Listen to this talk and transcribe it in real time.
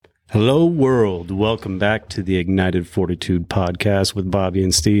Hello, world. Welcome back to the Ignited Fortitude podcast with Bobby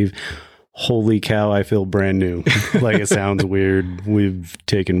and Steve. Holy cow, I feel brand new. Like, it sounds weird. We've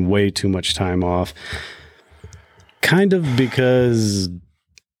taken way too much time off. Kind of because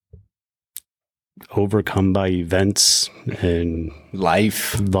overcome by events and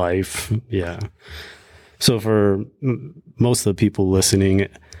life. Yeah. So for most of the people listening,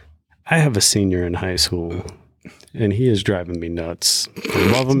 I have a senior in high school. And he is driving me nuts.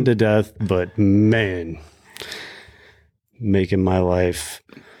 I love him to death, but man, making my life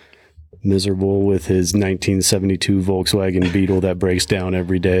miserable with his 1972 Volkswagen Beetle that breaks down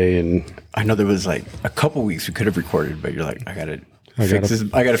every day. And I know there was like a couple weeks we could have recorded, but you're like, I gotta fix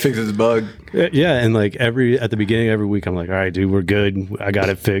this bug. Yeah, and like at the beginning of every week, I'm like, all right, dude, we're good. I got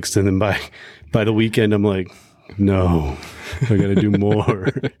it fixed. And then by the weekend, I'm like, no, I got to do more.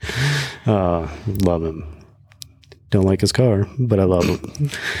 Love him. Don't like his car, but I love him.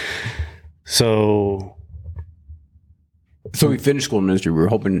 So we finished school ministry. We were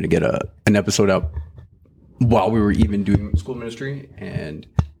hoping to get an episode out while we were even doing school ministry. And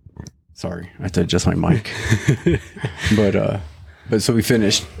sorry, I had to adjust my mic. but so we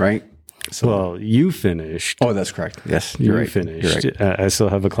finished, right? So, well, you finished. Oh, that's correct. Yes, you're right. Finished. You're right. I still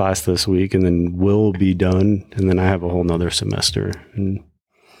have a class this week, and then we'll be done. And then I have a whole nother semester, and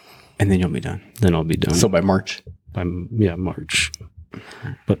then you'll be done. Then I'll be done. So by March. March.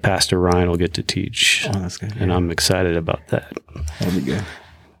 But Pastor Ryan will get to teach. Oh, that's good. And I'm excited about that. That'll be good.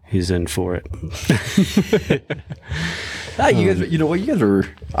 He's in for it. You guys, you know what? You guys were.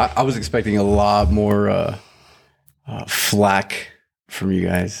 I was expecting a lot more flack from you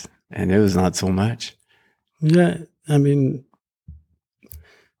guys, and it was not so much. Yeah, I mean,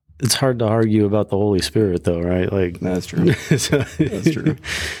 it's hard to argue about the Holy Spirit, though, right? Like, that's true. That's true.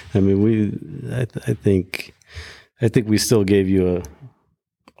 I mean, I think we still gave you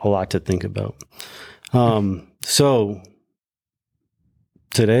a lot to think about. So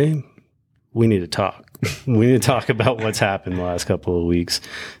today we need to talk. We need to talk about what's happened the last couple of weeks,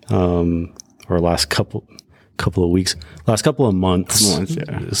 or last couple of weeks, last couple of months.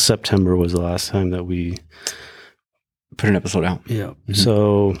 Yeah. September was the last time that we put an episode out. Yeah. Mm-hmm.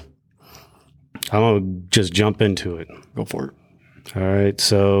 So I'm gonna just jump into it. Go for it. All right.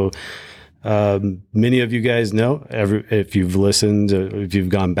 So. Many of you guys know, if you've listened, if you've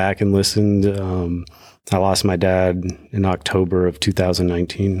gone back and listened, I lost my dad in October of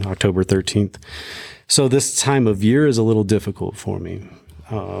 2019, October 13th. So this time of year is a little difficult for me.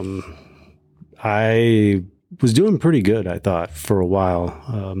 I was doing pretty good, I thought, for a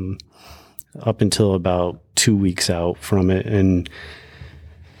while, up until about 2 weeks out from it. And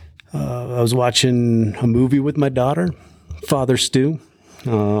I was watching a movie with my daughter, Father Stu.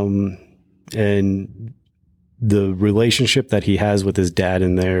 And the relationship that he has with his dad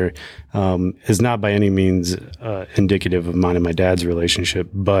in there is not by any means indicative of mine and my dad's relationship,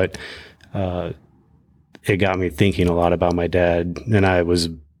 but it got me thinking a lot about my dad, and I was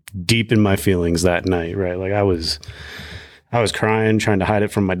deep in my feelings that night, right? Like I was crying, trying to hide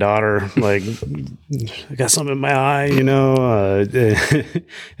it from my daughter, like I got something in my eye, you know,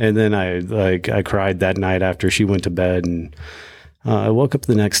 and then I cried that night after she went to bed, and I woke up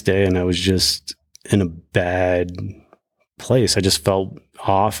the next day and I was just in a bad place. I just felt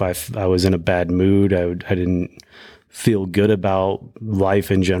off. I was in a bad mood. I didn't feel good about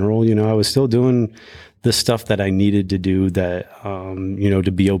life in general. You know, I was still doing the stuff that I needed to do that,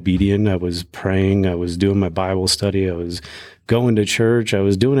 to be obedient. I was praying. I was doing my Bible study. I was going to church. I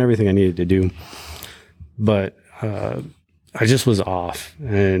was doing everything I needed to do. But I just was off.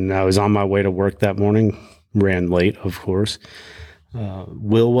 And I was on my way to work that morning, ran late, of course.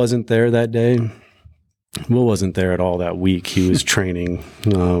 Will wasn't there that day. Will wasn't there at all that week. He was training.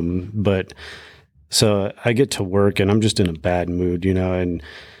 But so I get to work and I'm just in a bad mood, you know, and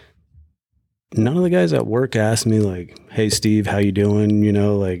none of the guys at work asked me like, hey, Steve, how you doing? You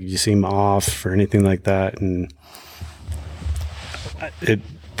know, like you seem off or anything like that. And it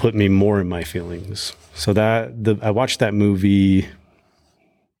put me more in my feelings. So I watched that movie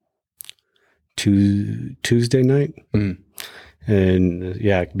Tuesday night. Mm. And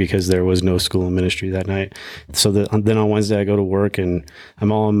yeah, because there was no school and ministry that night. So then on Wednesday I go to work and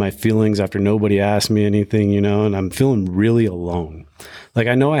I'm all in my feelings after nobody asked me anything, you know, and I'm feeling really alone. Like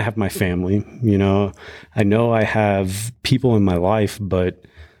I know I have my family, you know, I know I have people in my life, but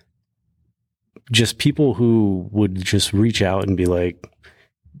just people who would just reach out and be like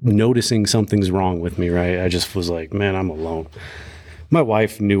noticing something's wrong with me, right? I just was like, man, I'm alone. My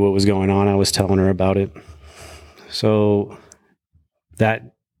wife knew what was going on. I was telling her about it. So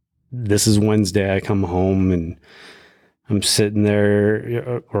this is Wednesday. I come home and I'm sitting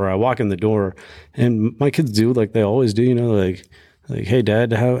there, or I walk in the door, and my kids do like they always do, like, hey,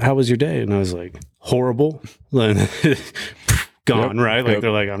 Dad, how was your day? And I was like, horrible. Gone, right? Like, they're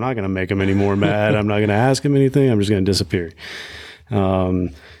like, I'm not going to make him any more mad. I'm not going to ask him anything. I'm just going to disappear.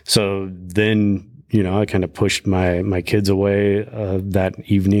 So then, I kind of pushed my kids away that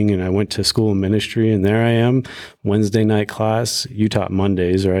evening, and I went to school and ministry, and there I am, Wednesday night class. You taught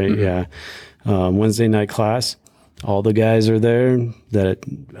Mondays, right? Mm-hmm. Yeah. Wednesday night class. All the guys are there that,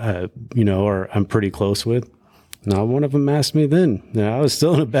 or I'm pretty close with. Not one of them asked me then. I was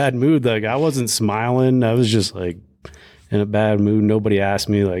still in a bad mood. Like, I wasn't smiling. I was just like in a bad mood. Nobody asked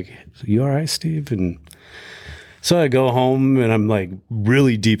me like, you all right, Steve? And so I go home and I'm like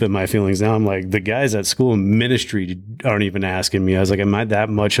really deep in my feelings now. I'm like, the guys at school and ministry aren't even asking me. I was like, am I that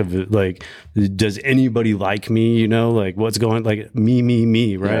much of it? Like, does anybody like me? Like, what's going, like,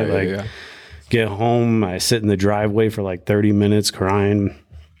 me, right? Yeah. Get home. I sit in the driveway for like 30 minutes crying.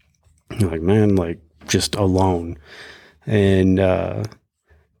 I'm like, man, like, just alone. And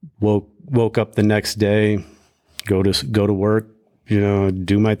woke up the next day, go to work,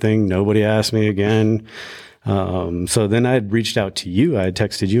 do my thing. Nobody asked me again. So then I had reached out to you. I had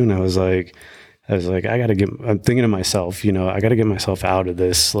texted you, and I was like, I'm thinking to myself, I got to get myself out of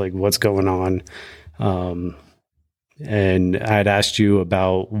this. Like, what's going on? And I had asked you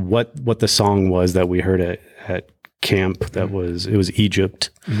about what the song was that we heard at camp. It was Egypt.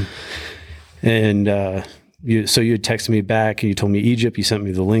 Mm-hmm. And you had texted me back, and you told me Egypt. You sent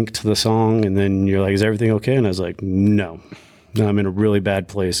me the link to the song, and then you're like, is everything okay? And I was like, no, I'm in a really bad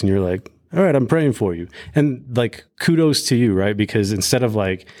place. And you're like, all right, I'm praying for you. And like, kudos to you, right? Because instead of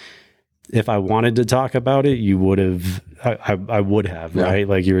like, if I wanted to talk about it, you would have, I would have, yeah. Right?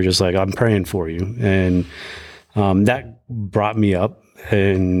 Like, you were just like, I'm praying for you. And that brought me up.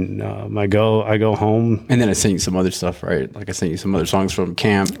 And I go home, and then I sent you some other stuff, right? Like, I sent you some other songs from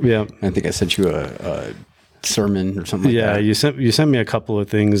camp. Yeah, I think I sent you a sermon or something. Yeah, like that. you sent me a couple of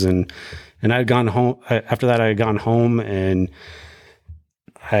things, and I'd gone home. After that, I had gone home, and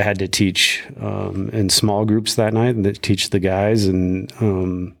I had to teach in small groups that night, and teach the guys, and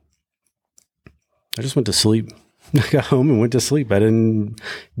I just went to sleep. I got home and went to sleep. I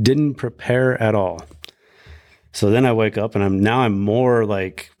didn't prepare at all. So then I wake up, and I'm more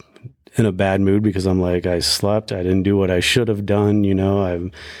like in a bad mood because I'm like, I slept. I didn't do what I should have done.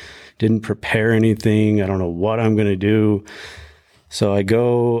 I didn't prepare anything. I don't know what I'm going to do. So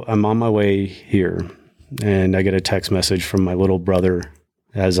I'm on my way here, and I get a text message from my little brother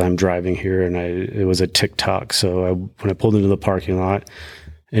as I'm driving here. And it was a TikTok. So when I pulled into the parking lot,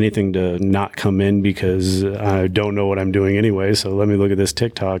 anything to not come in because I don't know what I'm doing anyway. So let me look at this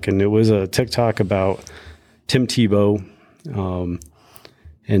TikTok. And it was a TikTok about Tim Tebow,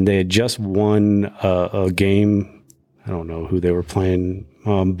 and they had just won a game. I don't know who they were playing,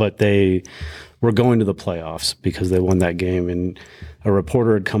 but they were going to the playoffs because they won that game. And a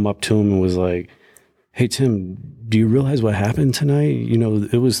reporter had come up to him and was like, hey, Tim, do you realize what happened tonight?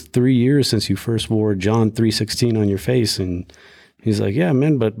 It was 3 years since you first wore John 3:16 on your face. And he's like, yeah,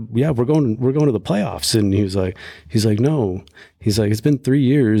 man, but yeah, we're going to the playoffs. And he's like, no. He's like, it's been 3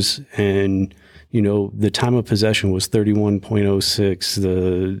 years, and the time of possession was 31.06.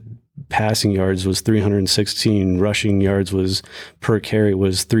 The passing yards was 316. Rushing yards was per carry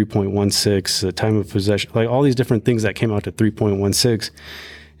was 3.16. The time of possession, like all these different things that came out to 3.16.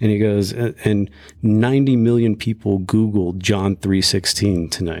 And he goes, and 90 million people Googled John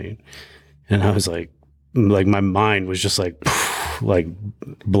 3:16 tonight. And I was like my mind was just like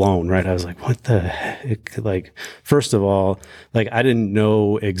blown, right? I was like, what the heck? Like, first of all, like, I didn't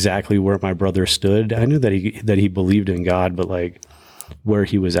know exactly where my brother stood. I knew that he believed in God, but like where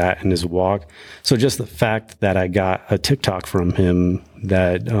he was at in his walk. So just the fact that I got a TikTok from him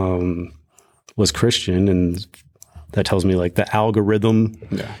that was Christian, and that tells me like the algorithm,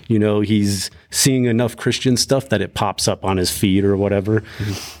 yeah. He's seeing enough Christian stuff that it pops up on his feed or whatever.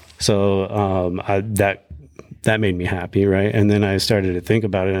 Mm-hmm. So that made me happy, right? And then I started to think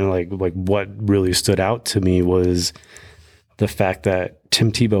about it, and like what really stood out to me was the fact that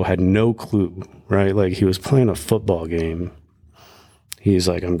Tim Tebow had no clue, right? Like, he was playing a football game. He's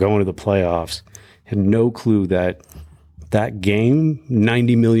like, I'm going to the playoffs. Had no clue that game,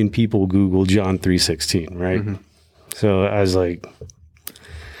 90 million people Googled John 3:16, right? Mm-hmm. So I was like,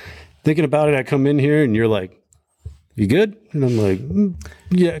 thinking about it, I come in here, and you're like, you good? And I'm like,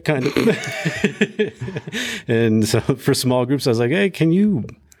 yeah, kind of. And so for small groups, I was like, hey,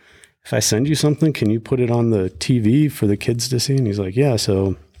 if I send you something, can you put it on the TV for the kids to see? And he's like, yeah.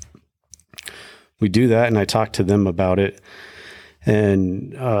 So we do that, and I talked to them about it,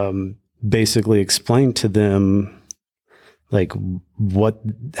 and basically explained to them like what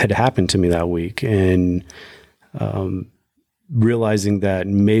had happened to me that week, and realizing that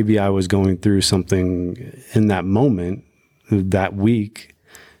maybe I was going through something in that moment, that week,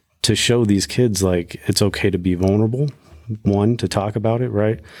 to show these kids like it's okay to be vulnerable. One, to talk about it,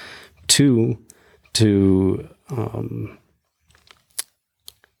 right? Two, to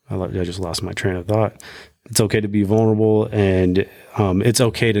I just lost my train of thought. It's okay to be vulnerable, and it's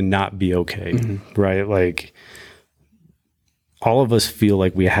okay to not be okay, right? Like, all of us feel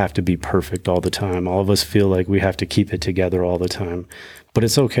like we have to be perfect all the time. All of us feel like we have to keep it together all the time. But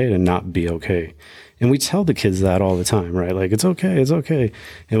it's okay to not be okay. And we tell the kids that all the time, right? Like, it's okay, it's okay.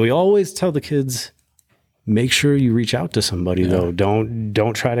 And we always tell the kids, make sure you reach out to somebody, though.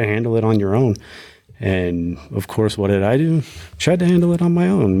 Don't try to handle it on your own. And of course, what did I do? Tried to handle it on my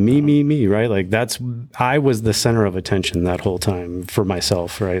own. Me, right? Like, I was the center of attention that whole time for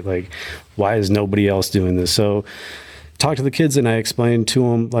myself, right? Like, why is nobody else doing this? So talked to the kids, and I explained to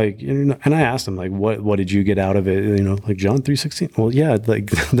them, like, and I asked them, like, what did you get out of it? Like John 3:16. Well, yeah, like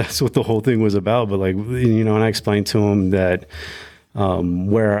that's what the whole thing was about. But like, and I explained to them that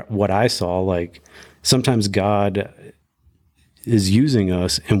what I saw, like, sometimes God is using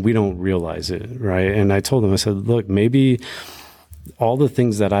us and we don't realize it, right? And I told them, I said, look, maybe all the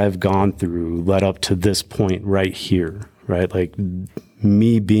things that I've gone through led up to this point right here, right? Like,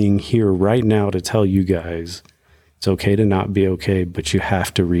 me being here right now to tell you guys it's okay to not be okay, but you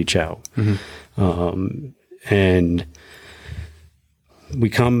have to reach out. And we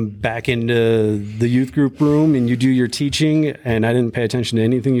come back into the youth group room, and you do your teaching, and I didn't pay attention to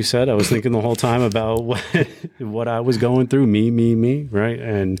anything you said. I was thinking the whole time about what I was going through, me, right?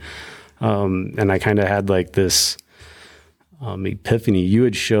 And I kind of had like this epiphany. You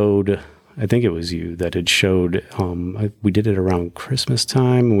had showed, I think it was you that had showed, we did it around Christmas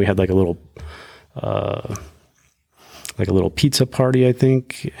time, and we had like a little pizza party, I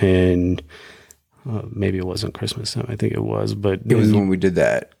think, and maybe it wasn't Christmas time. I think it was, but it was when we did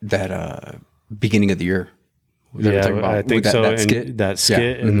that beginning of the year. Yeah, I think so. That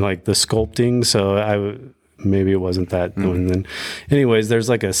skit, and like the sculpting. So maybe it wasn't that one. Then, anyways, there's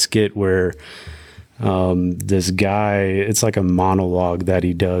like a skit where this guy, it's like a monologue that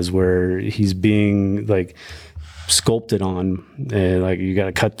he does where he's being like sculpted on, and like, you got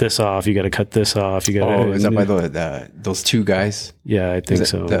to cut this off, you got to cut this off, you got to. Oh, is that by those two guys? Yeah, I think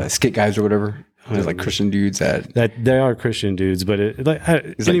so. The skit guys or whatever. They're like Christian dudes that they are Christian dudes, but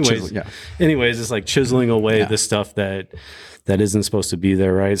anyways, it's like chiseling away the stuff that isn't supposed to be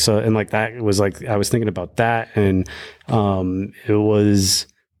there, right? So, and like, that was like, I was thinking about that, and it was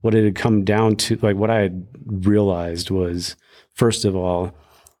what it had come down to. Like, what I had realized was, first of all,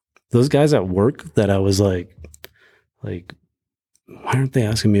 those guys at work that I was like, why aren't they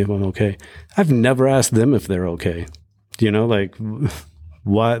asking me if I'm okay? I've never asked them if they're okay. Like,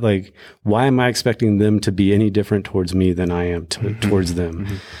 why am I expecting them to be any different towards me than I am towards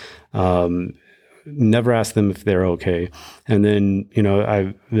them? Never asked them if they're okay. And then,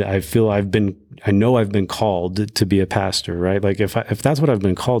 I feel I've been called to be a pastor, right? Like, if that's what I've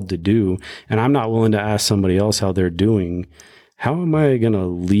been called to do, and I'm not willing to ask somebody else how they're doing, how am I going to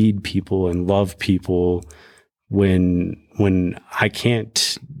lead people and love people when I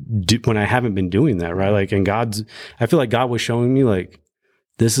can't do, when I haven't been doing that, right? Like, and I feel like God was showing me, like,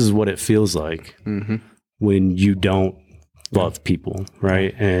 this is what it feels like when you don't love people,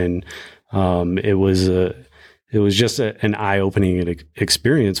 right? And it was just an eye-opening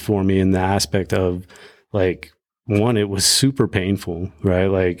experience for me in the aspect of, like, one, it was super painful, right?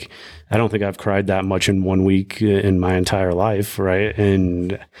 Like, I don't think I've cried that much in 1 week in my entire life, right?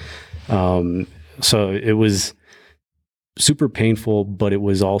 And so it was super painful, but it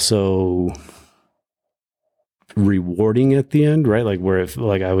was also rewarding at the end, right? Like, where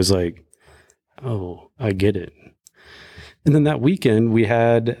I was like, oh, I get it. And then that weekend we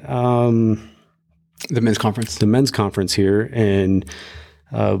had the men's conference here, and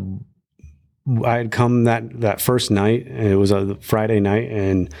I had come that first night, and it was a Friday night,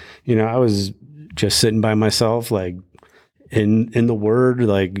 and I was just sitting by myself, like in the Word,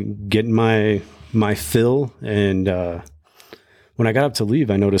 like getting my fill. And when I got up to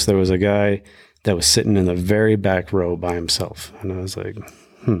leave, I noticed there was a guy that was sitting in the very back row by himself. And I was like,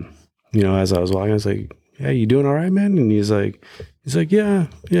 as I was walking, I was like, hey, you doing all right, man? And he's like, yeah.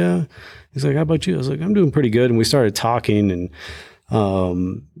 He's like, how about you? I was like, I'm doing pretty good. And we started talking, and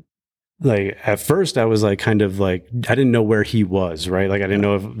like at first I was like kind of like I didn't know where he was, right? Like I didn't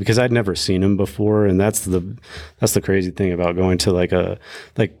know if, because I'd never seen him before, and that's the crazy thing about going to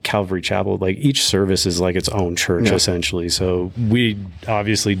like Calvary Chapel. Like each service is like its own church essentially. So we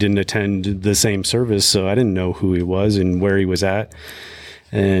obviously didn't attend the same service, so I didn't know who he was and where he was at,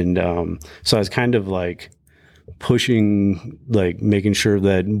 and so I was kind of like pushing, like making sure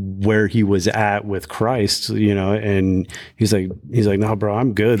that where he was at with Christ, you know, and he's like, no, bro,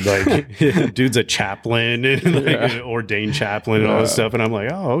 I'm good. Like, dude's a chaplain and like an ordained chaplain and all this stuff. And I'm like,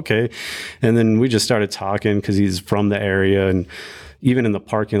 oh, okay. And then we just started talking because he's from the area. And even in the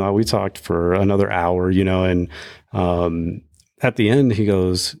parking lot, we talked for another hour, you know, and at the end, he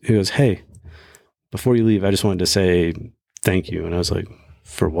goes, hey, before you leave, I just wanted to say thank you. And I was like,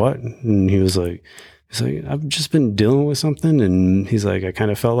 for what? And he's like, I've just been dealing with something. And he's like, I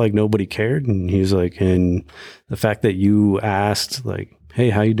kind of felt like nobody cared. And he's like, and the fact that you asked, like, hey,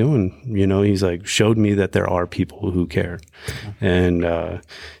 how you doing? You know, he's like, showed me that there are people who care. And it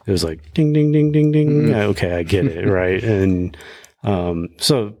was like, ding, ding, ding, ding, ding. Okay, I get it. Right. And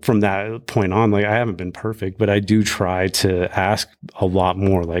so from that point on, like, I haven't been perfect, but I do try to ask a lot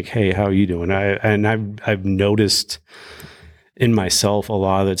more, like, hey, how are you doing? I've noticed in myself a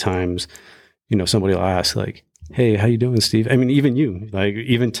lot of the times, you know, somebody will ask like, hey, how you doing, Steve? I mean, even you, like,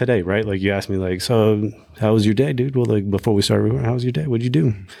 even today, right? Like, you asked me like, so how was your day, dude? Well, like, before we started recording, how was your day? What'd you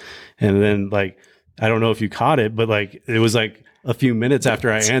do? And then, like, I don't know if you caught it, but like, it was like a few minutes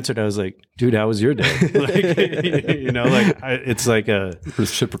after I answered, I was like, dude, how was your day? Like, you know, like, it's like a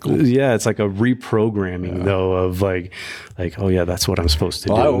reciprocal. Yeah. It's like a reprogramming though of like, oh yeah, that's what I'm supposed to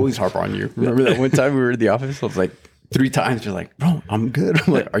do. I always harp on you. Remember that one time we were in the office? I was like, 3 times you're like, bro, I'm good.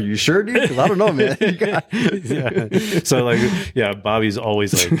 I'm like, are you sure, dude? Because I don't know, man. Yeah. So like, yeah, Bobby's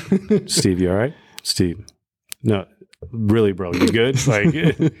always like, Steve, you all right? Steve, no, really, bro, you good? Like,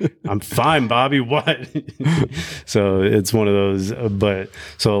 I'm fine, Bobby. What? So it's one of those. But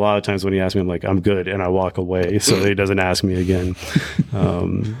so a lot of times when he asks me, I'm like, I'm good, and I walk away so he doesn't ask me again.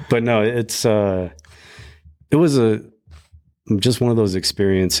 But no, it was just one of those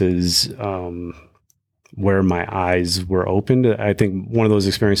experiences. Where my eyes were opened. I think one of those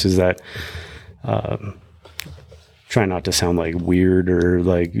experiences that, try not to sound like weird or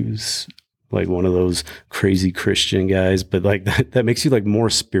like one of those crazy Christian guys, but like that makes you like more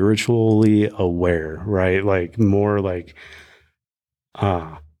spiritually aware, right? Like more like,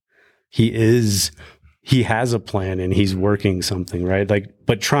 he has a plan and he's working something, right? Like,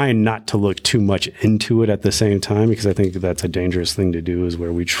 but trying not to look too much into it at the same time, because I think that's a dangerous thing to do, is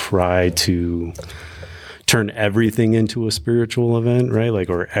where we try to turn everything into a spiritual event, right? Like,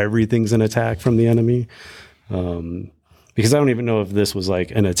 or everything's an attack from the enemy. Because I don't even know if this was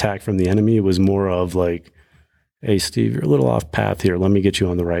like an attack from the enemy. It was more of like, hey, Steve, you're a little off path here. Let me get you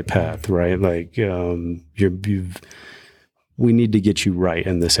on the right path, right? Like, we need to get you right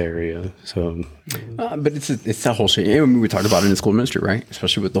in this area. So, but it's that whole shape. I mean, we talked about it in school ministry, right?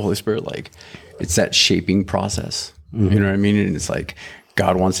 Especially with the Holy Spirit, like, it's that shaping process. You know what I mean? And it's like,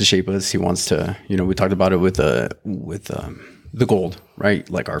 God wants to shape us. He wants to, you know, we talked about it with the gold, right?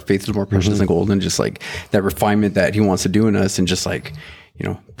 Like, our faith is more precious than gold, and just like that refinement that he wants to do in us, and just like, you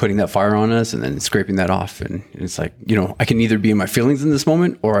know, putting that fire on us and then scraping that off. And it's like, you know, I can either be in my feelings in this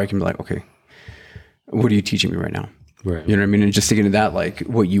moment, or I can be like, okay, what are you teaching me right now? right. You know what I mean? And just thinking of that, like,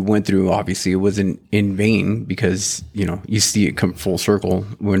 what you went through, obviously it wasn't in vain, because, you know, you see it come full circle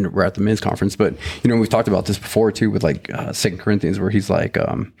when we're at the men's conference. But, you know, we've talked about this before too, with like 2 Corinthians, where he's like,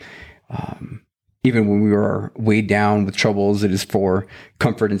 even when we are weighed down with troubles, it is for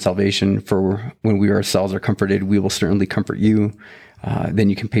comfort and salvation. For when we ourselves are comforted, we will certainly comfort you. Then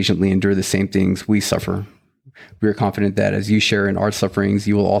you can patiently endure the same things we suffer. We are confident that as you share in our sufferings,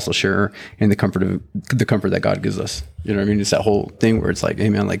 you will also share in the comfort that God gives us. You know what I mean? It's that whole thing where it's like, hey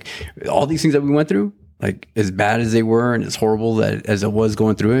man, like, all these things that we went through, like, as bad as they were and as horrible that as it was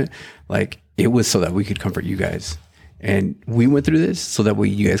going through it, like, it was so that we could comfort you guys. And we went through this so that way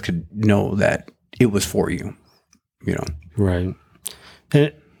you guys could know that it was for you, you know? Right.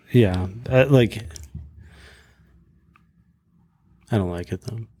 Yeah. Like, I don't like it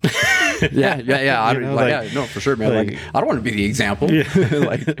though. Yeah. No, for sure, man. Like, I don't want to be the example. Yeah.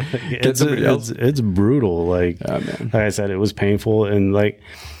 Like, it's brutal. Like, like I said, it was painful, and like,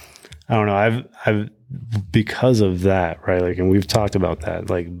 I don't know. I've because of that, right? Like, and we've talked about that.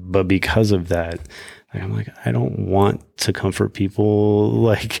 Like, but because of that, like, I'm like, I don't want to comfort people.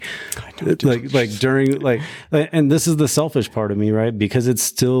 Like during like, and this is the selfish part of me, right? Because it's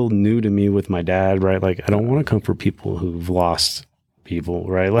still new to me with my dad, right? Like, I don't want to comfort people who've lost people,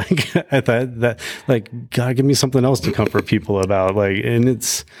 right? Like, I thought that, like, God, give me something else to comfort people about. Like, and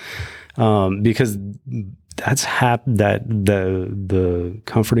it's, because that's that the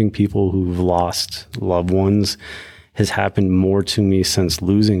comforting people who've lost loved ones has happened more to me since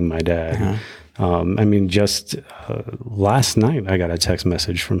losing my dad. I mean, just last night I got a text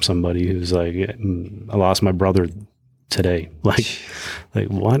message from somebody who's like, I lost my brother today. Like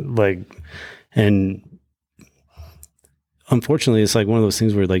what? Like, and unfortunately, it's like one of those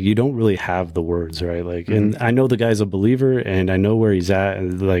things where like you don't really have the words, right? Like, and I know the guy's a believer, and I know where he's at,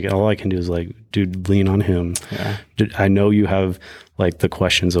 and like all I can do is like, dude, lean on him. Yeah. I know you have like the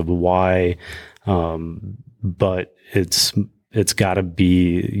questions of why, but it's got to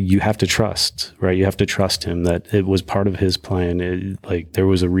be, you have to trust, right? You have to trust him that it was part of his plan. Like there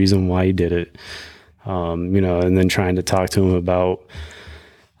was a reason why he did it, and then trying to talk to him about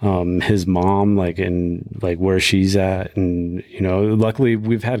his mom, like, and like where she's at. And, luckily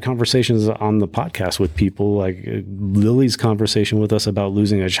we've had conversations on the podcast with people, like Lily's conversation with us about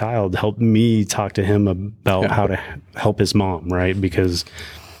losing a child helped me talk to him about how to help his mom, right? Because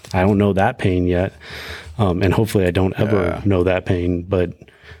I don't know that pain yet. And hopefully I don't ever know that pain, but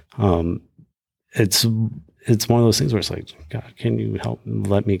it's one of those things where it's like, God, can you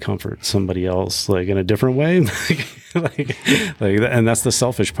let me comfort somebody else like in a different way? And that's the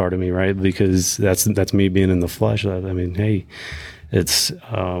selfish part of me, right? Because that's me being in the flesh. I mean, hey, it's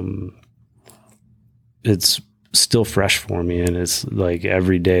still fresh for me, and it's like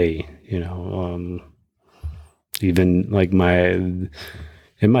every day, even like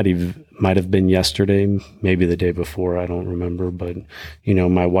it might have been yesterday, maybe the day before, I don't remember, but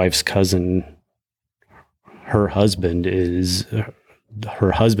my wife's cousin, her husband's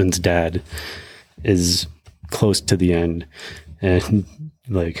dad is close to the end, and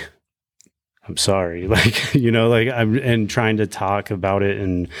like, I'm sorry, like, I'm trying to talk about it,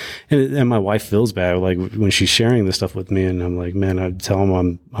 and my wife feels bad, like when she's sharing this stuff with me, and I'm like, man, I tell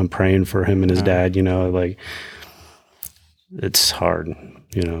him I'm praying for him and his dad, like it's hard,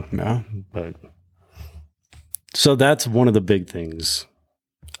 but so that's one of the big things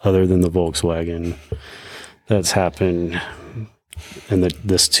other than the Volkswagen that's happened in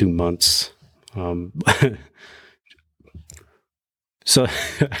this 2 months. So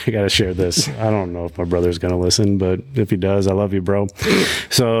I got to share this. I don't know if my brother's going to listen, but if he does, I love you, bro.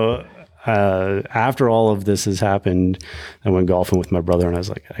 So after all of this has happened, I went golfing with my brother, and I was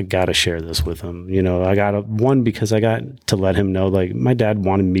like, I got to share this with him. I got one because I got to let him know, like, my dad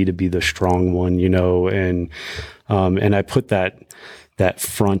wanted me to be the strong one, and I put that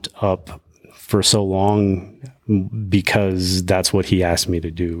front up for so long because that's what he asked me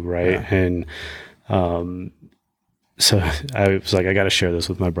to do. Right. Yeah. And, so I was like, I got to share this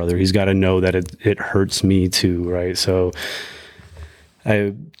with my brother. He's got to know that it hurts me too. Right. So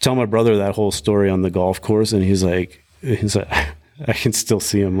I tell my brother that whole story on the golf course, and he's like, I can still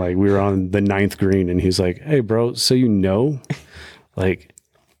see him. Like, we were on the 9th green, and he's like, hey bro, so like,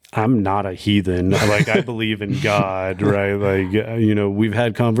 I'm not a heathen. Like, I believe in God, right? Like, we've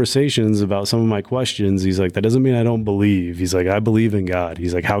had conversations about some of my questions. He's like, that doesn't mean I don't believe. He's like, I believe in God.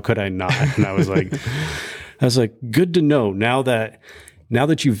 He's like, how could I not? And I was like, good to know. Now that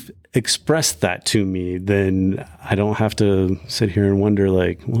you've expressed that to me, then I don't have to sit here and wonder,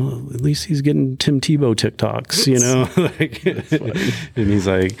 like, well, at least he's getting Tim Tebow TikToks, like, and he's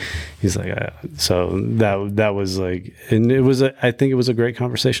like, so that was like, and I think it was a great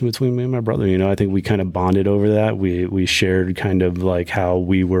conversation between me and my brother. I think we kind of bonded over that. We shared kind of like how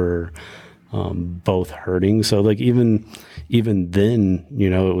we were both hurting. So like, even then,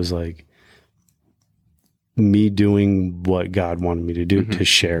 it was like me doing what God wanted me to do, to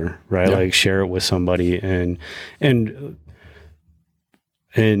share, right? Yeah. Like, share it with somebody. And in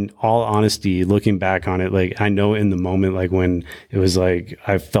all honesty, looking back on it, like, I know in the moment, like when it was like,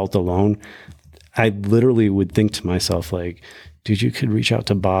 I felt alone, I literally would think to myself, like, dude, you could reach out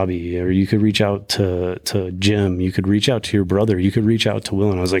to Bobby, or you could reach out to Jim. You could reach out to your brother. You could reach out to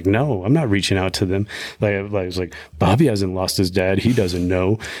Will. And I was like, no, I'm not reaching out to them. Like, I was like, Bobby hasn't lost his dad. He doesn't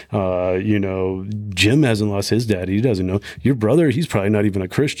know. Jim hasn't lost his dad. He doesn't know. Your brother, he's probably not even a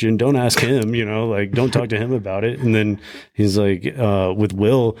Christian. Don't ask him, like, don't talk to him about it. And then he's like, with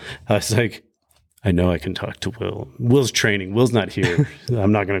Will, I was like, I know I can talk to Will. Will's training. Will's not here.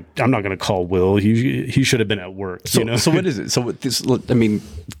 I'm not gonna call Will. He should have been at work. So what is it? So what this? I mean,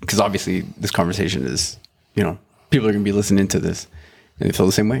 because obviously this conversation is, people are gonna be listening to this and they feel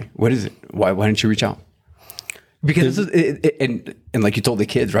the same way. What is it? Why didn't you reach out? Because and like you told the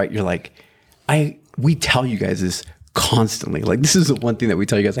kids, right? You're like, we tell you guys this constantly. Like, this is the one thing that we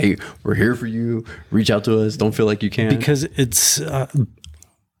tell you guys. Hey, we're here for you. Reach out to us. Don't feel like you can't. Because it's.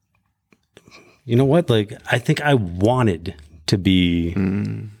 You know what? Like, I think I wanted to be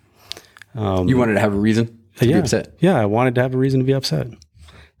You wanted to have a reason to be upset. Yeah, I wanted to have a reason to be upset.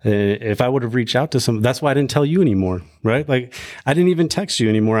 If I would have reached out to some, that's why I didn't tell you anymore, right? Like I didn't even text you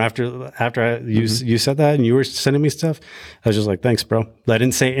anymore after you said that and you were sending me stuff. I was just like, thanks, bro. I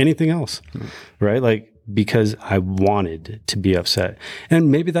didn't say anything else, right? Like because I wanted to be upset,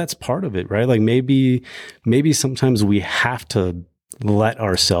 and maybe that's part of it, right? Like maybe sometimes we have to let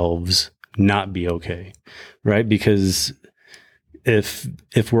ourselves not be okay, right? Because if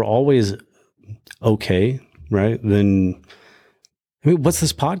we're always okay, right, then I mean, what's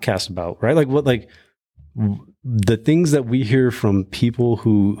this podcast about, right? Like the things that we hear from people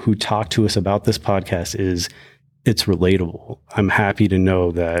who talk to us about this podcast is it's relatable. I'm happy to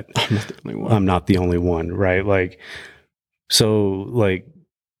know that I'm not the only one, right? Like, so like,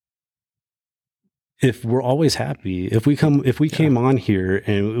 if we're always happy, if we came on here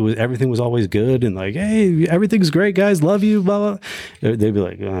and everything was always good and like, hey, everything's great, guys, love you, blah, blah, they'd be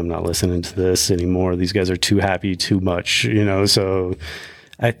like, oh, I'm not listening to this anymore. These guys are too happy, too much, So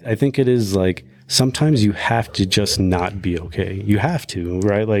I think it is like sometimes you have to just not be okay. You have to,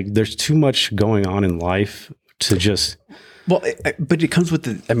 right? Like there's too much going on in life to just. Well, but it comes with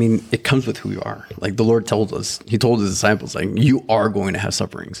it comes with who you are. Like the Lord told us, he told his disciples, like, you are going to have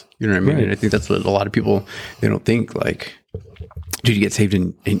sufferings. You know what I mean? Right. And I think that's what a lot of people, they don't think like, dude, you get saved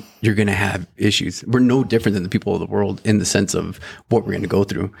and you're going to have issues. We're no different than the people of the world in the sense of what we're going to go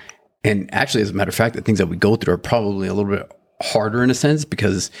through. And actually, as a matter of fact, the things that we go through are probably a little bit harder in a sense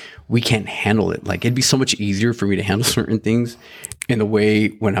because we can't handle it. Like it'd be so much easier for me to handle certain things in the way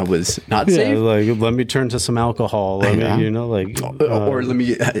when I was not saved. Like let me turn to some alcohol. Let me, or let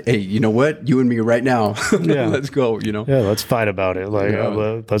me, hey, you know what? You and me right now. Yeah. Let's go, Yeah, let's fight about it. Like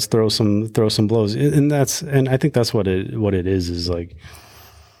let's throw some blows. And I think that's what it is like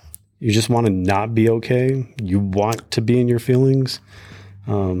you just want to not be okay. You want to be in your feelings.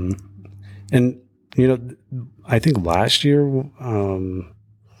 And I think last year,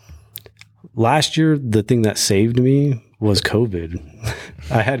 the thing that saved me was COVID.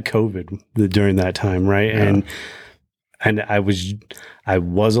 I had COVID during that time, right? Yeah. And I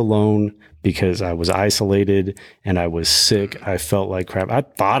was alone because I was isolated and I was sick. I felt like crap. I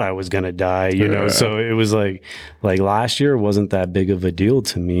thought I was gonna die, So it was like last year wasn't that big of a deal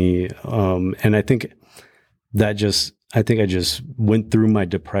to me. And I think I just went through my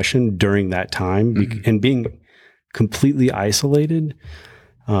depression during that time and being completely isolated,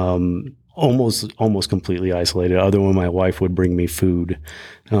 almost completely isolated, other than my wife would bring me food,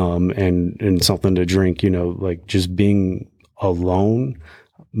 and something to drink, like just being alone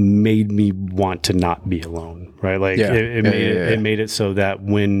made me want to not be alone. Right. Like it made it so that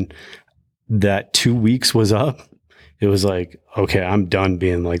when that 2 weeks was up, it was like, okay, I'm done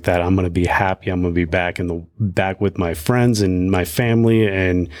being like that. I'm going to be happy. I'm going to be back with my friends and my family.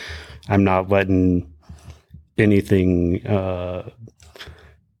 And I'm not letting anything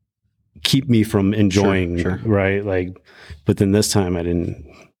keep me from enjoying, sure. Right? Like, but then this time I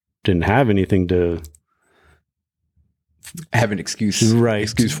didn't have anything to have an excuse, right?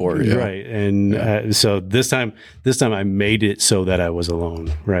 Excuse for it, yeah. Right? And so this time I made it so that I was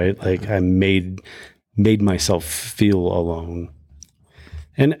alone, right? Like I made myself feel alone.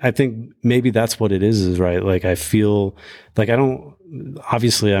 And I think maybe that's what it is right? Like I feel like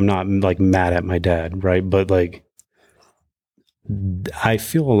obviously I'm not like mad at my dad, right? But like I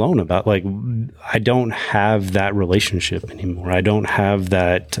feel alone about like I don't have that relationship anymore. I don't have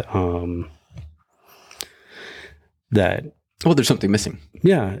that there's something missing.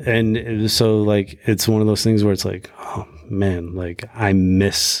 Yeah. And so like it's one of those things where it's like, oh man, like I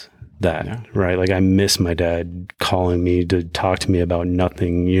miss that, right? Like I miss my dad calling me to talk to me about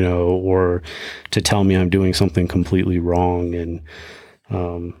nothing, or to tell me I'm doing something completely wrong. And,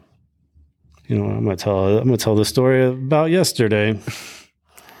 I'm going to tell the story about yesterday.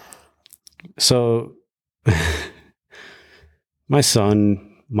 So my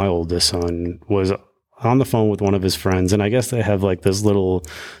oldest son was on the phone with one of his friends. And I guess they have like this little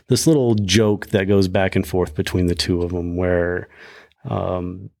joke that goes back and forth between the two of them where,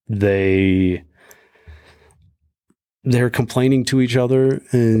 they're complaining to each other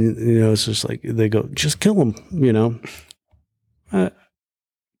and, it's just like, they go, just kill him,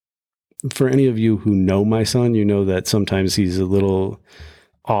 for any of you who know my son, that sometimes he's a little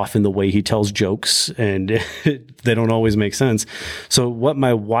off in the way he tells jokes and they don't always make sense. So what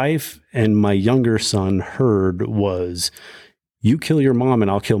my wife and my younger son heard was, you kill your mom and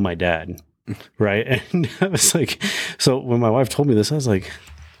I'll kill my dad. Right. And I was like, so when my wife told me this, I was like,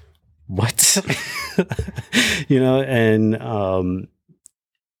 what? And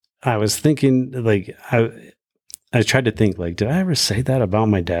I was thinking like, I tried to think like, did I ever say that about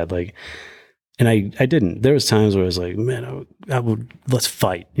my dad? Like, and I didn't. There was times where I was like, man, I would let's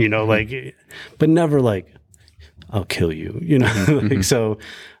fight, you know, like, but never like, I'll kill you, you know. Like, so,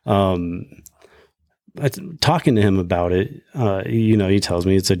 talking to him about it, you know, he tells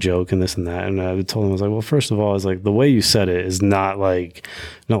me it's a joke and this and that. And I told him, I was like, well, first of all, I was like, the way you said it is not like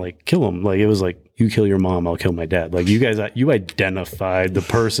kill him. Like, it was like, you kill your mom, I'll kill my dad. Like, you guys, you identified the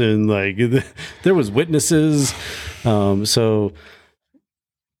person, like there was witnesses. So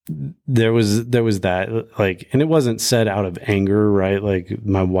there was that, like, and it wasn't said out of anger, right? Like,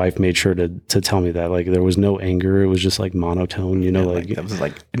 my wife made sure to tell me that, like, there was no anger. It was just like monotone, you know, like that was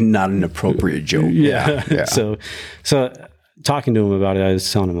like not an appropriate joke. Yeah. So talking to him about it, I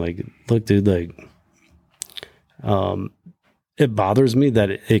was telling him like, look, dude, like, it bothers me that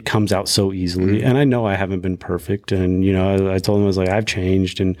it comes out so easily. And I know I haven't been perfect. And, you know, I told him, I was like, I've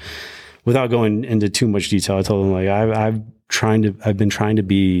changed. And without going into too much detail, I told him like, I've been trying to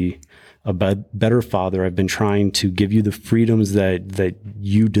be a better father. I've been trying to give you the freedoms that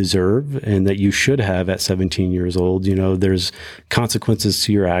you deserve and that you should have at 17 years old. You know, there's consequences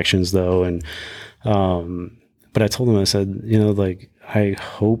to your actions though. And, but I told him, I said, you know, like, I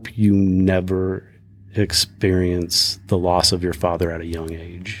hope you never experience the loss of your father at a young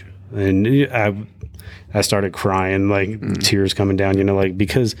age. And I started crying, like tears coming down, you know, like,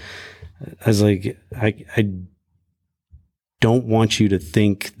 because I was like, I don't want you to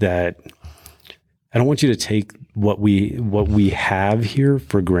think that, I don't want you to take what we have here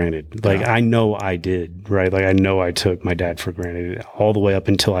for granted. Like, I know I did, right? Like, I know I took my dad for granted all the way up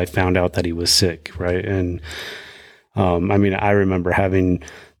until I found out that he was sick, right? And I mean, I remember having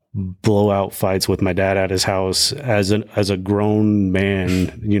blowout fights with my dad at his house as a grown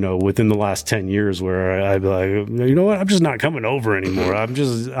man, you know, within the last 10 years, where I'd be like, you know what, I'm just not coming over anymore. I'm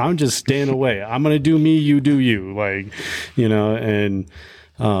just staying away. I'm going to do me, you do you, like, you know. And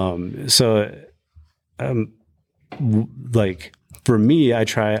like, for me,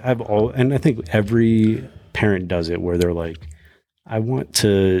 and I think every parent does it, where they're like, I want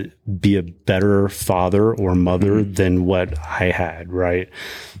to be a better father or mother than what I had, right?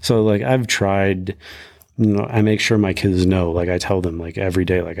 So, like, I've tried, you know, I make sure my kids know, like, I tell them, like, every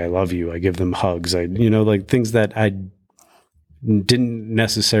day, like, I love you. I give them hugs. You know, like, things that I didn't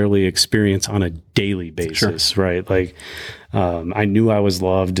necessarily experience on a daily basis, right? Like, I knew I was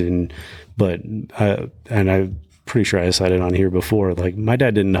loved, and I'm pretty sure I said it on here before, like, my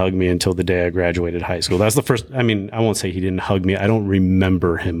dad didn't hug me until the day I graduated high school. That's the first, I mean, I won't say he didn't hug me. I don't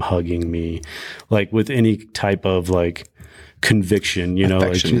remember him hugging me, like, with any type of, like, conviction, you know,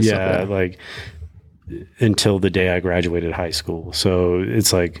 like, yeah, like, until the day I graduated high school. So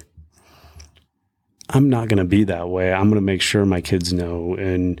it's like, I'm not going to be that way. I'm going to make sure my kids know,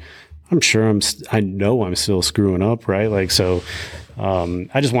 and I'm sure I know I'm still screwing up, right? Like, so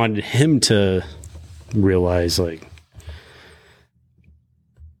I just wanted him to realize, like,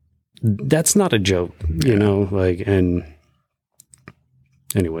 that's not a joke, you know, like. And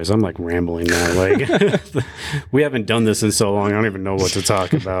anyways, I'm like rambling now, like, we haven't done this in so long, I don't even know what to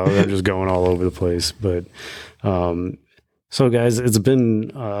talk about. I'm just going all over the place. But so guys, it's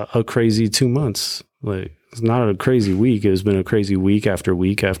been a crazy 2 months. Like, it's not a crazy week, it's been a crazy week after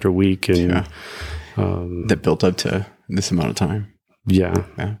week after week. And that built up to this amount of time. Yeah.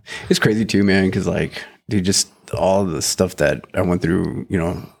 It's crazy too, man, because, like, dude, just all the stuff that I went through, you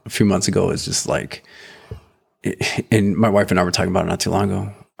know, a few months ago is just like, and my wife and I were talking about it not too long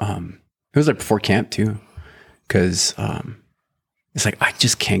ago. It was like before camp too, because it's like, I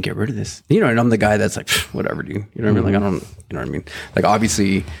just can't get rid of this, you know. And I'm the guy that's like, whatever, dude. You know what I mean? Like, I don't, you know what I mean? Like,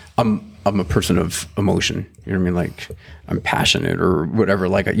 obviously, I'm a person of emotion. You know what I mean? Like, I'm passionate or whatever.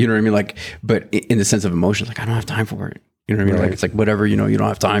 Like, you know what I mean? Like, but in the sense of emotion, like, I don't have time for it. You know what I mean? Right. Like, it's like, whatever, you know, you don't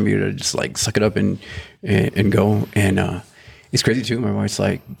have time, you to just like suck it up and go. And it's crazy too. My wife's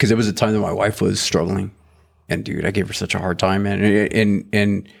like, because there was a time that my wife was struggling, and dude, I gave her such a hard time, man.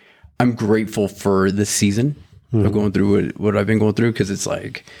 And I'm grateful for this season of going through what I've been going through, because it's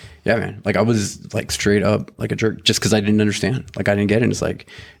like, yeah, man, like, I was like straight up like a jerk just because I didn't understand. Like, I didn't get it. And it's like,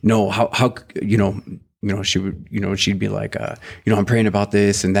 no, how you know, she would, you know, she'd be like, you know, I'm praying about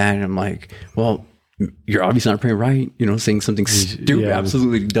this and that. And I'm like, well, you're obviously not praying right, you know, saying something stupid,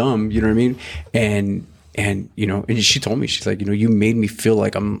 absolutely dumb, you know what I mean? And, you know, and she told me, she's like, you know, you made me feel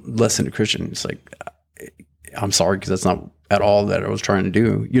like I'm less than a Christian. It's like, I'm sorry, because that's not at all that I was trying to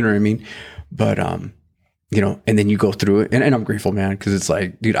do, you know what I mean? But, you know, and then you go through it, and I'm grateful, man, because it's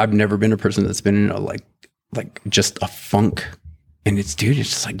like, dude, I've never been a person that's been in a, like just a funk. And it's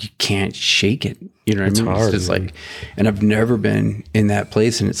just like, you can't shake it, you know what I mean? Hard, it's just like, and I've never been in that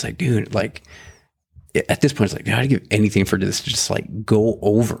place, and it's like, dude, like, at this point, it's like, I'd give anything for this to just like go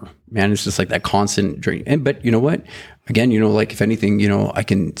over, man. It's just like that constant drain. But you know what? Again, like if anything, I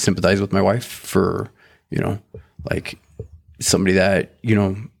can sympathize with my wife for, like somebody that,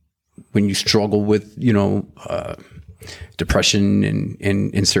 when you struggle with, depression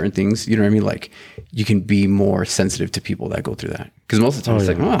and certain things, you know what I mean? Like you can be more sensitive to people that go through that. Because most of the time it's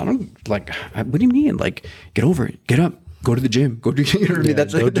like, I don't like, what do you mean? Like, get over it, get up. Go to the gym. Go do. You know what I mean?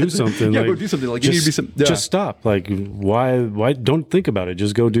 That's go do something. Yeah, go do something. Like you need to be some. Yeah. Just stop. Like why? Don't think about it.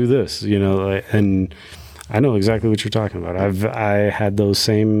 Just go do this. And I know exactly what you're talking about. I had those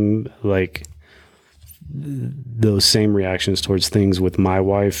same reactions towards things with my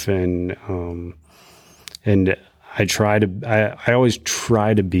wife, and I always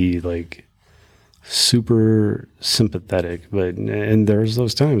try to be like super sympathetic, and there's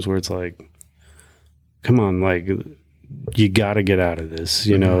those times where it's like, come on, like. You got to get out of this,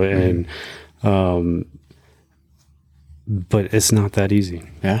 and, but it's not that easy.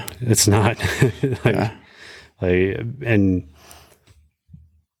 Yeah. It's not and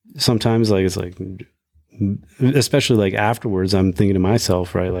sometimes like, it's like, especially like afterwards, I'm thinking to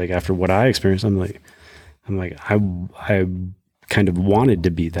myself, right? Like after what I experienced, I'm like, I kind of wanted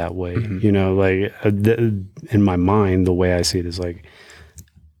to be that way, in my mind, the way I see it is like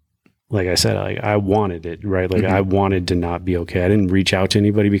I said, I wanted it, right? Like I wanted to not be okay. I didn't reach out to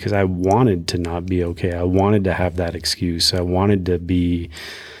anybody because I wanted to not be okay. I wanted to have that excuse. I wanted to be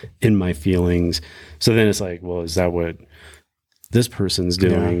in my feelings. So then it's like, well, is that what this person's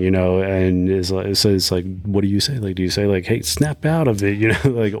doing, And it's like, what do you say? Like, do you say like, hey, snap out of it,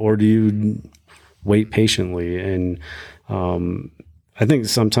 like, or do you wait patiently? And I think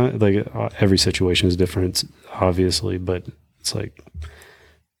sometimes like every situation is different, obviously, but it's like,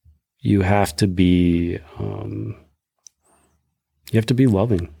 you have to be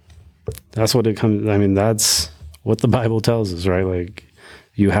loving. That's what it comes. I mean, that's what the Bible tells us, right? Like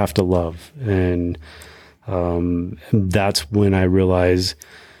you have to love. And that's when I realize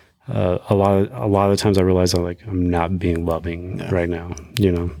a lot of the times I realize I'm not being loving right now,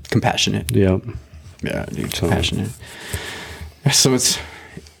 Compassionate. Yeah. Yeah, dude, compassionate. So it's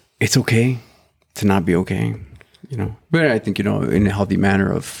okay to not be okay, But I think, in a healthy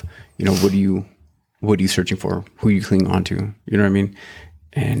manner of, what are you searching for? Who are you clinging on to? You know what I mean?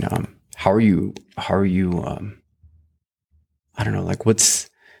 And how are you I don't know, like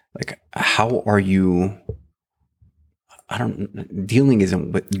how are you dealing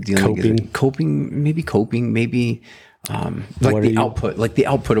isn't what dealing isn't coping, maybe the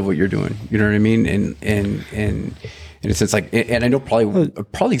output of what you're doing. You know what I mean? And in a sense, like, and I know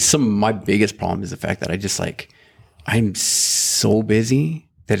probably some of my biggest problem is the fact that I just I'm so busy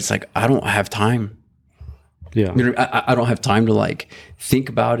that it's like I don't have time. Yeah, I don't have time to think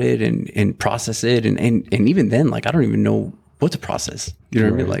about it and process it, and even then, I don't even know what to process. You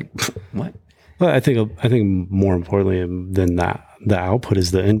know what I mean? Like what? Well, I think more importantly than that, the output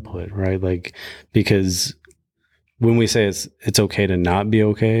is the input, right? Like because when we say it's okay to not be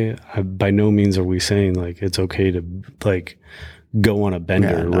okay, by no means are we saying it's okay to go on a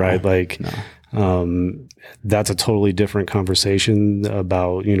bender, right? That's a totally different conversation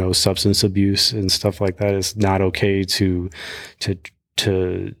about, substance abuse and stuff like that. It's not okay to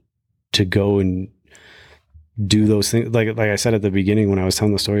go and do those things. Like I said at the beginning, when I was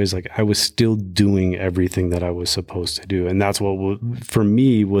telling the story, is I was still doing everything that I was supposed to do. And that's what for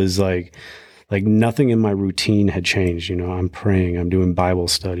me was like nothing in my routine had changed. I'm praying, I'm doing Bible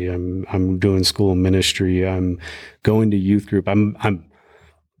study, I'm doing school ministry, I'm going to youth group.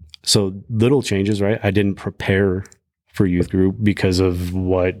 So little changes, right? I didn't prepare for youth group because of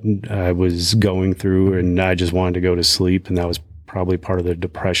what I was going through, and I just wanted to go to sleep, and that was probably part of the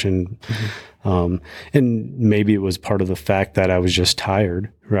depression. Mm-hmm. And maybe it was part of the fact that I was just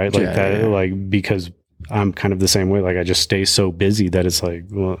tired, right? Because I'm kind of the same way. I just stay so busy that it's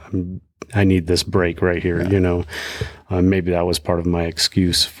I need this break right here, Maybe that was part of my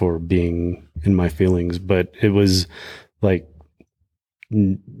excuse for being in my feelings, but it was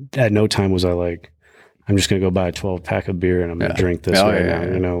at no time was I I'm just going to go buy a 12-pack of beer and I'm going to drink this now,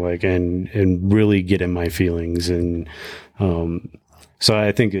 and really get in my feelings. And so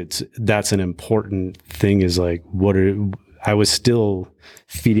I think that's an important thing is I was still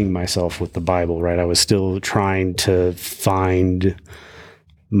feeding myself with the Bible, right? I was still trying to find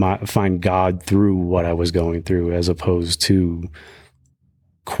God through what I was going through, as opposed to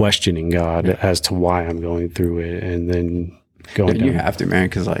questioning God as to why I'm going through it, and then going down. You have to, man,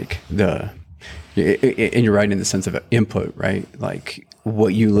 because and you're right in the sense of input, right?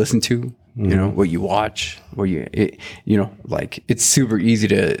 What you listen to, what you watch, it's super easy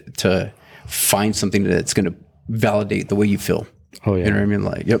to find something that's going to validate the way you feel. Oh yeah. You know what I mean?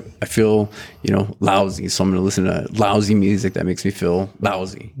 Like, yep, I feel, lousy. So I'm going to listen to lousy music that makes me feel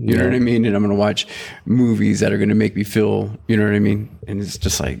lousy. You know what I mean? And I'm going to watch movies that are going to make me feel, you know what I mean? And it's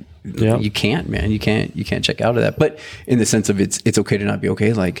just like, you can't, man, you can't check out of that. But in the sense of it's okay to not be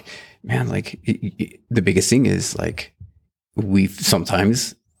okay. Like, man, like the biggest thing is like, we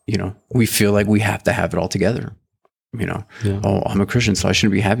sometimes, we feel like we have to have it all together. Oh, I'm a Christian, so I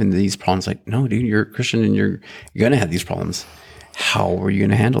shouldn't be having these problems. Like, no, dude, you're a Christian and you're going to have these problems. How are you going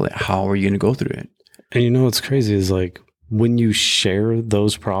to handle it? How are you going to go through it? And what's crazy is like when you share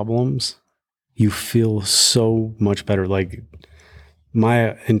those problems, you feel so much better. Like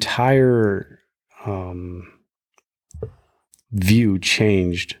my entire view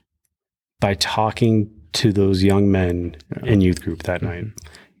changed by talking to those young men in youth group that night.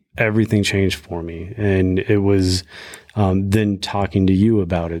 Everything changed for me. And it was then talking to you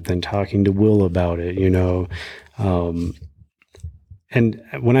about it, then talking to Will about it, and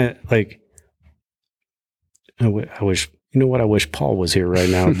when I wish, I wish Paul was here right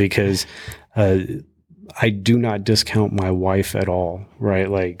now because I do not discount my wife at all,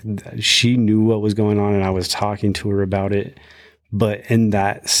 right? Like she knew what was going on and I was talking to her about it. But in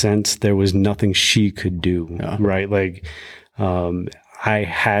that sense, there was nothing she could do, right? Like I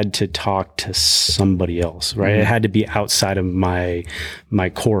had to talk to somebody else, right? It had to be outside of my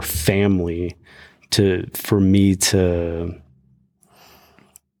core family for me to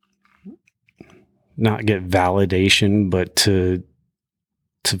not get validation, but to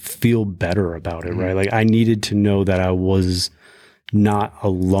feel better about it, right? Like I needed to know that I was not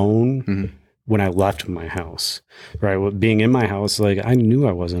alone when I left my house, right? Well, being in my house, like I knew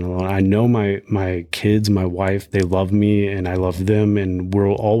I wasn't alone. I know my kids, my wife, they love me and I love them and we're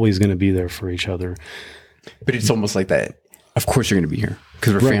always going to be there for each other. But it's almost like that. Of course you're going to be here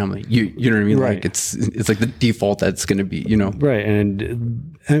because we're family. You know what I mean? Right. Like it's like the default that's going to be, Right.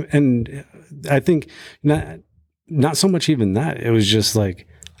 And I think not so much even that. It was just like,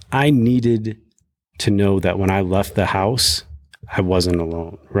 I needed to know that when I left the house, I wasn't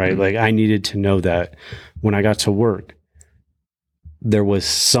alone, right? Like I needed to know that when I got to work, there was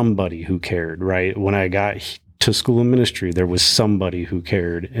somebody who cared, right? When I got to school and ministry, there was somebody who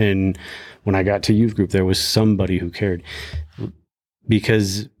cared. And when I got to youth group, there was somebody who cared.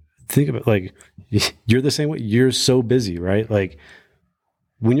 Because think about like, you're the same way. You're so busy, right? Like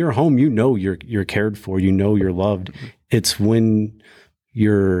when you're home, you're cared for, you're loved. It's when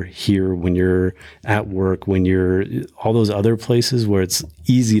you're here, when you're at work, when you're all those other places where it's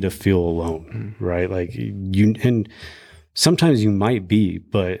easy to feel alone, right? Like and sometimes you might be,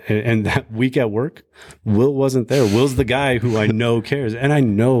 but, and that week at work, Will wasn't there. Will's the guy who I know cares. And I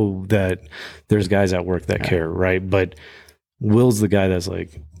know that there's guys at work that care, right? But Will's the guy that's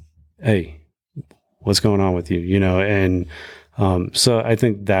like, hey, what's going on with you? And so I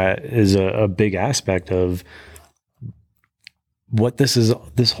think that is a big aspect of what this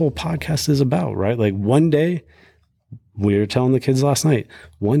whole podcast is about, right? Like one day, we were telling the kids last night,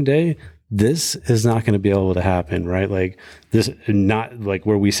 one day this is not going to be able to happen, right? Like this, not like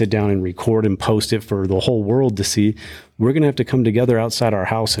where we sit down and record and post it for the whole world to see. We're going to have to come together outside our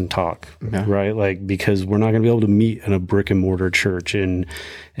house and talk, right? Like, because we're not going to be able to meet in a brick and mortar church. And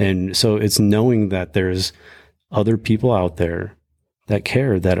so it's knowing that there's other people out there that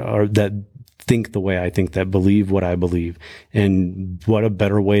care, that think the way I think, that believe what I believe. And what a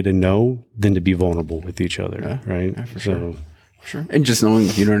better way to know than to be vulnerable with each other, right? Yeah, for sure. And just knowing,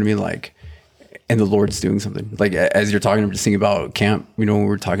 you know what I mean? Like, and the Lord's doing something. Like, as you're talking, I'm just thinking about camp, when we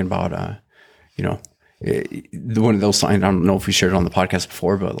were talking about, one of those songs, I don't know if we shared it on the podcast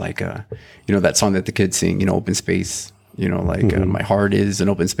before, but like, that song that the kids sing, open space, my heart is an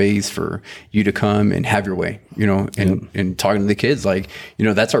open space for you to come and have your way, and talking to the kids, like,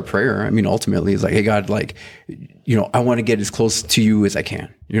 that's our prayer. I mean, ultimately it's like, hey God, like, I want to get as close to you as I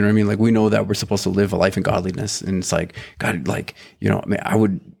can. You know what I mean? Like, we know that we're supposed to live a life in godliness, and it's like, God, like, I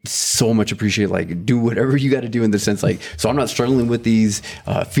would so much appreciate, like, do whatever you got to do in the sense, like, so I'm not struggling with these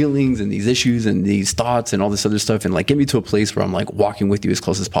feelings and these issues and these thoughts and all this other stuff, and like, get me to a place where I'm like walking with you as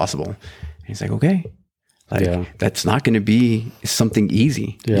close as possible. And he's like, okay. Like, that's not going to be something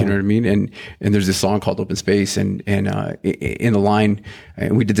easy. You know what I mean? And there's this song called Open Space, and in the line,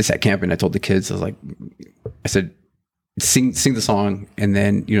 and we did this at camp, and I told the kids, I said, sing the song, and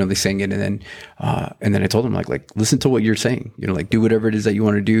then, they sang it, and then I told them, like, listen to what you're saying, like, do whatever it is that you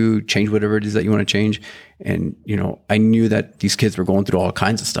want to do, change whatever it is that you want to change. And, I knew that these kids were going through all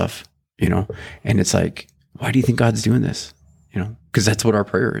kinds of stuff, and it's like, why do you think God's doing this? because that's what our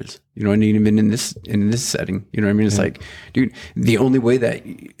prayer is, and even in this setting, you know what I mean? It's like, dude, the only way that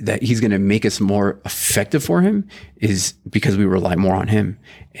he's going to make us more effective for him is because we rely more on him.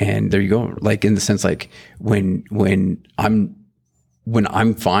 And there you go. Like, in the sense, like when I'm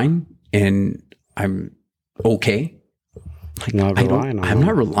fine and I'm okay, like I'm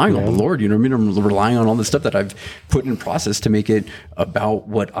not relying on the Lord, you know what I mean? I'm relying on all the stuff that I've put in process to make it about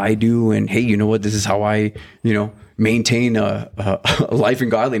what I do. And hey, you know what? This is how I, maintain a life in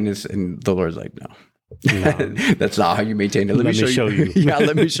godliness. And the Lord's like, no. That's not how you maintain it. Let me show you. Yeah,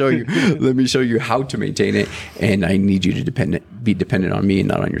 let me show you. Let me show you how to maintain it. And I need you to be dependent on me and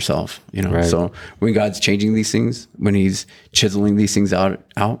not on yourself. Right. So when God's changing these things, when He's chiseling these things out,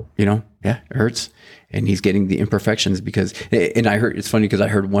 yeah, it hurts. And He's getting the imperfections and I heard, it's funny because I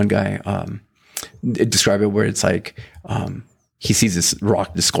heard one guy describe it where it's like he sees this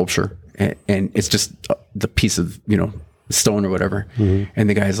rock, this sculpture, and it's just the piece of stone or whatever. Mm-hmm. And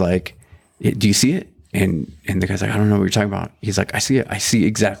the guy's like, "Do you see it?" And the guy's like, "I don't know what you're talking about." He's like, "I see it. I see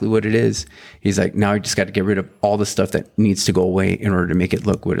exactly what it is." He's like, "Now I just got to get rid of all the stuff that needs to go away in order to make it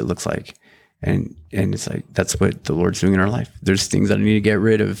look what it looks like." And it's like, that's what the Lord's doing in our life. There's things that I need to get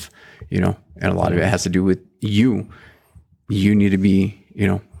rid of, and a lot of it has to do with you. You need to be,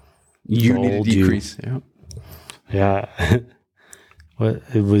 you need to decrease. Yeah. What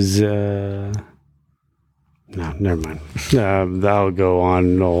it was, no, never mind. That'll go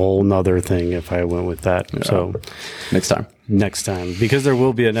on a whole nother thing if I went with that. Yeah. So next time, because there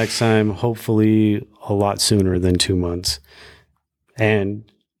will be a next time, hopefully a lot sooner than 2 months.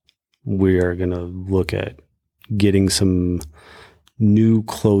 And we are going to look at getting some new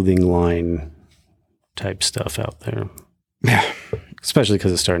clothing line type stuff out there. Yeah. Especially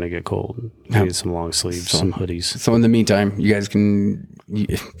because it's starting to get cold. We need some long sleeves, some hoodies. So in the meantime, you guys can,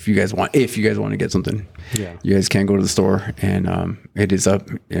 if you guys want to get something, you guys can go to the store, and it is up,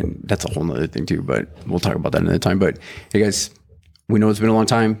 and that's a whole nother thing too, but we'll talk about that another time. But hey guys, we know it's been a long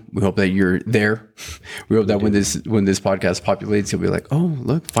time. We hope that you're there. We hope that when this podcast populates, you'll be like, oh,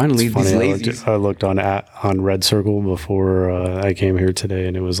 look, finally, it's these funny, lazies. I looked on Red Circle before I came here today,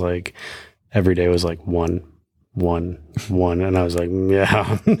 and it was like every day was like one, and I was like,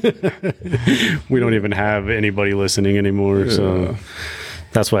 yeah, we don't even have anybody listening anymore. So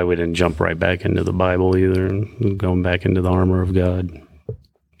that's why we didn't jump right back into the Bible either, going back into the armor of God.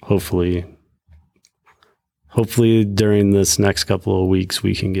 Hopefully during this next couple of weeks,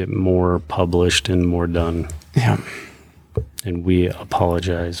 we can get more published and more done. Yeah. And we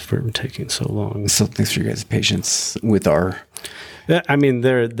apologize for taking so long. So thanks for your guys' patience with our I mean,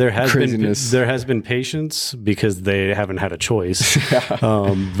 there has craziness. been patience because they haven't had a choice.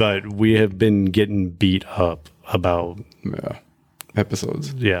 But we have been getting beat up about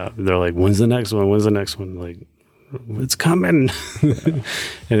episodes. Yeah, they're like, "When's the next one? When's the next one?" Like, it's coming. And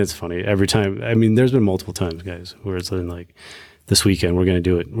it's funny every time. I mean, there's been multiple times, guys, where it's been like, "This weekend we're gonna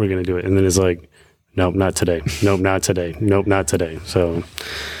do it. We're gonna do it," and then it's like, "Nope, not today. Nope, not today. Nope, not today." So,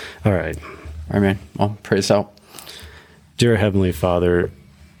 all right, man. Well, pray us out. Dear Heavenly Father,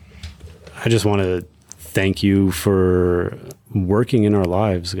 I just want to thank you for working in our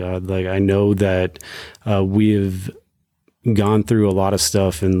lives, God. Like, I know that we have gone through a lot of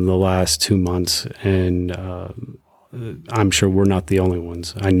stuff in the last 2 months, and I'm sure we're not the only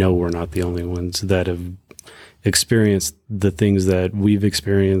ones. I know we're not the only ones that have experienced the things that we've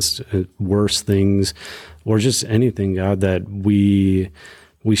experienced, worse things, or just anything, God, that we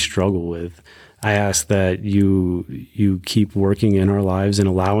struggle with. I ask that you keep working in our lives and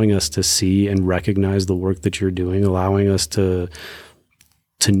allowing us to see and recognize the work that you're doing, allowing us to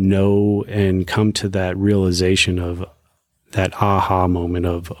know and come to that realization of that aha moment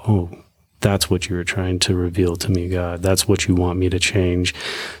of, oh, that's what you were trying to reveal to me, God. That's what you want me to change.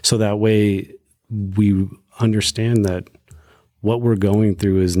 So that way we understand that what we're going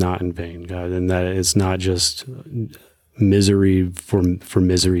through is not in vain, God, and that it's not just misery for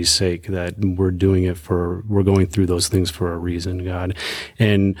misery's sake, that we're going through those things for a reason, God.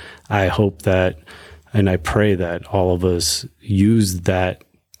 And I hope that, and I pray that all of us use that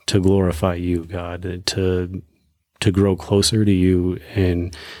to glorify you, God, to grow closer to you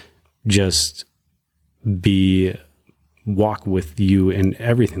and just walk with you in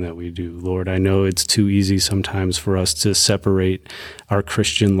everything that we do, Lord. I know it's too easy sometimes for us to separate our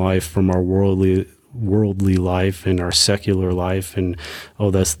Christian life from our worldly life and our secular life, and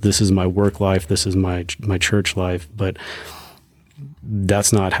this is my work life, this is my church life, but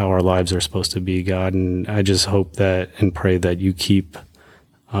that's not how our lives are supposed to be, God. And I just hope that and pray that you keep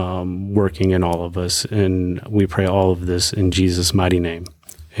working in all of us, and we pray all of this in Jesus' mighty name.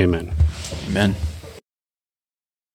 Amen.